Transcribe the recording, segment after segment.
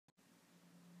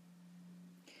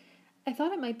I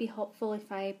thought it might be helpful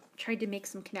if I tried to make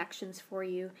some connections for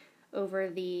you over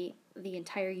the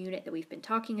entire unit that we've been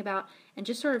talking about, and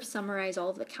just sort of summarize all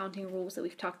of the counting rules that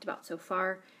we've talked about so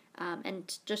far,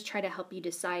 and just try to help you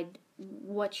decide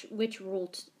which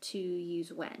rule to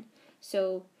use when.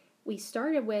 So we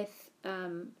started with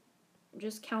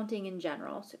just counting in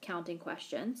general, so counting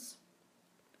questions.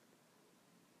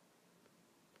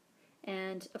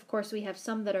 And of course we have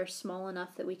some that are small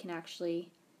enough that we can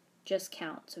actually just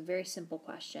count, so very simple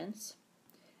questions.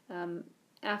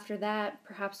 After that,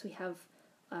 perhaps we have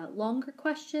longer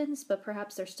questions, but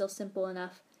perhaps they're still simple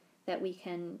enough that we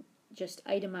can just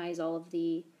itemize all of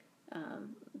the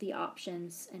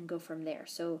options and go from there.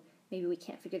 So maybe we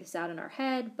can't figure this out in our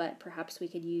head, but perhaps we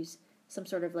could use some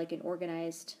sort of like an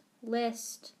organized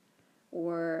list,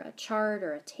 or a chart,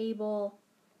 or a table,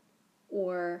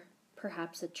 or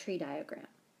perhaps a tree diagram.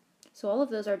 So all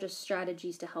of those are just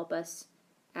strategies to help us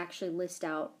actually list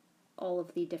out all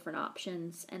of the different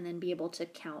options and then be able to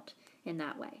count in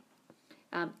that way.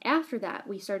 After that,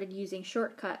 we started using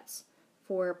shortcuts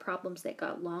for problems that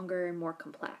got longer and more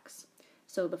complex.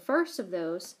 So the first of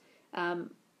those,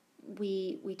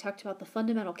 we talked about the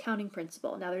fundamental counting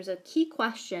principle. Now there's a key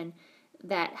question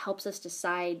that helps us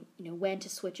decide, when to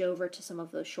switch over to some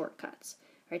of those shortcuts.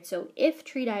 Right? So if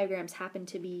tree diagrams happen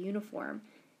to be uniform,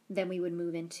 then we would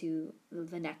move into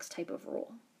the next type of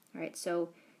rule. All right, so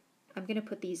I'm going to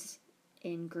put these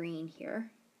in green here.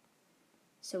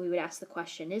 So we would ask the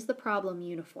question, is the problem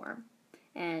uniform?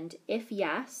 And if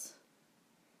yes,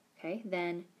 okay,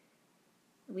 then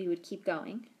we would keep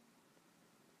going.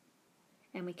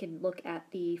 And we can look at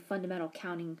the fundamental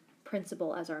counting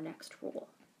principle as our next rule.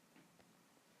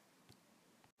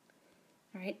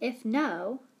 All right, if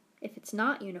no, if it's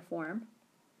not uniform,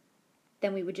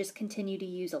 then we would just continue to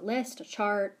use a list, a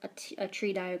chart, a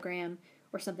tree diagram,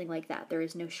 or something like that. There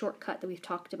is no shortcut that we've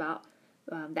talked about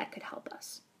that could help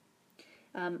us.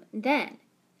 Then,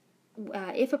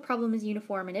 if a problem is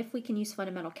uniform and if we can use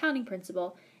fundamental counting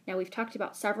principle, now we've talked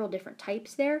about several different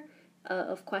types there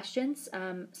of questions.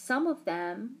 Some of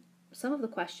the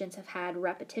questions have had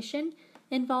repetition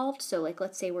involved. So like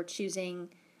let's say we're choosing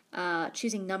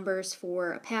numbers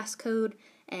for a passcode,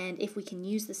 and if we can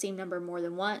use the same number more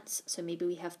than once, so maybe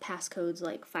we have passcodes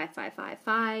like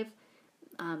 5555,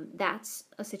 that's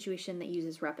a situation that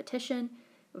uses repetition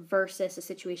versus a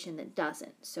situation that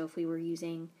doesn't. So if we were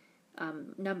using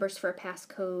numbers for a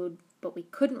passcode but we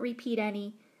couldn't repeat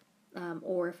any,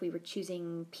 or if we were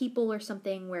choosing people or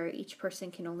something where each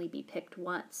person can only be picked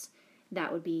once,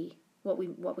 that would be what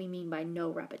we mean by no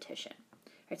repetition.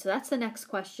 All right, so that's the next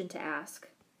question to ask.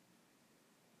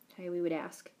 Okay, we would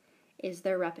ask, is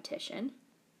there repetition?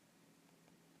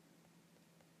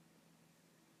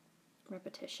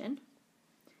 Repetition.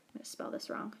 I'm going to spell this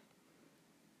wrong.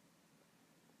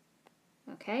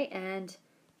 Okay, and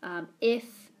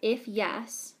if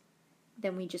yes,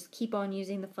 then we just keep on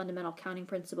using the fundamental counting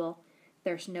principle.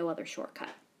 There's no other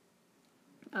shortcut.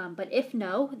 But if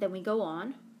no, then we go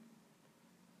on.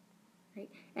 Right?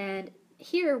 And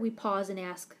here we pause and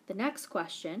ask the next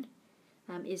question,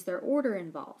 is there order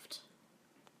involved?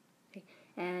 Okay.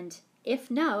 And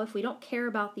if no, if we don't care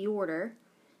about the order,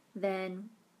 then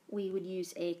we would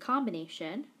use a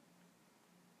combination.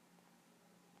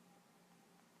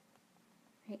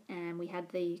 Right? And we had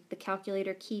the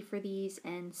calculator key for these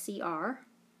and CR.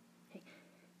 Okay.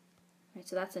 Right,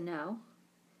 so that's a no.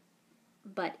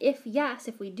 But if yes,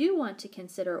 if we do want to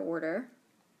consider order,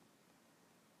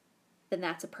 then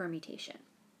that's a permutation.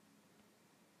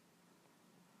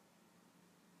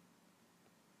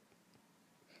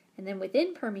 And then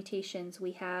within permutations,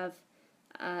 we have,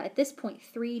 at this point,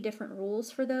 3 different rules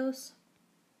for those.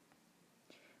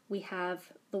 We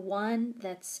have the one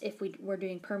that's if we're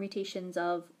doing permutations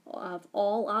of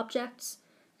all objects.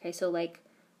 Okay, so like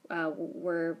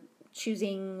we're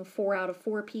choosing 4 out of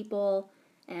 4 people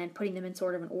and putting them in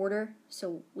sort of an order.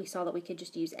 So we saw that we could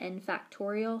just use n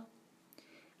factorial.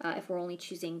 If we're only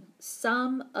choosing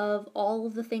some of all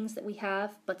of the things that we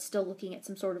have, but still looking at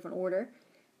some sort of an order,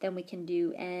 then we can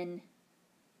do NPR.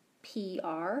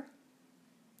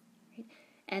 Right?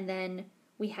 And then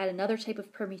we had another type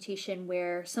of permutation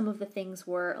where some of the things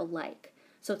were alike.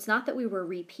 So it's not that we were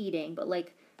repeating, but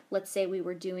like, let's say we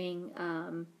were doing,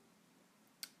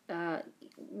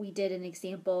 we did an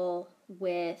example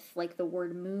with like the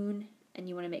word moon, and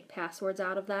you want to make passwords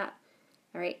out of that.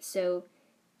 All right, so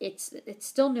it's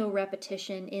still no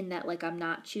repetition in that, like, I'm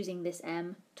not choosing this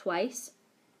M twice,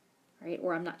 right?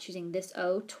 Or I'm not choosing this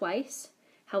O twice.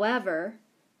 However,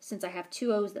 since I have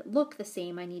 2 O's that look the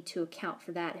same, I need to account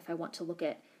for that if I want to look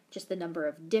at just the number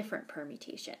of different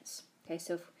permutations. Okay,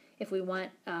 so if we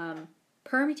want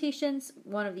permutations,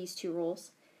 one of these two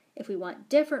rules. If we want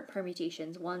different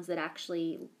permutations, ones that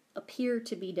actually appear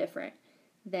to be different,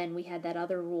 then we had that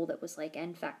other rule that was like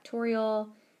n factorial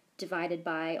divided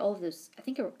by all of those. I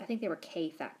think they were k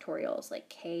factorials, like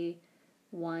k1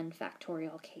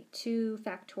 factorial, k2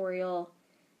 factorial,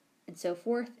 and so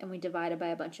forth, and we divided by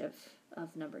a bunch of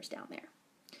numbers down there.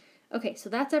 Okay, so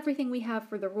that's everything we have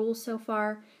for the rules so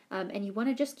far, and you want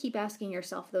to just keep asking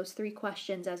yourself those 3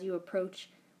 questions as you approach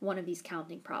one of these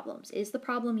counting problems. Is the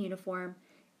problem uniform?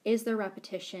 Is there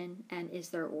repetition? And is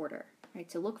there order?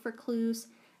 Right, so look for clues,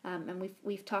 and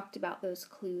we've talked about those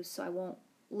clues, so I won't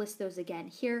list those again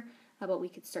here, but we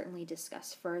could certainly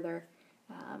discuss further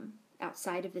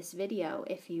outside of this video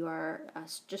if you are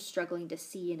just struggling to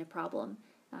see in a problem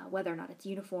whether or not it's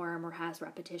uniform or has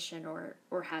repetition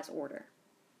or has order.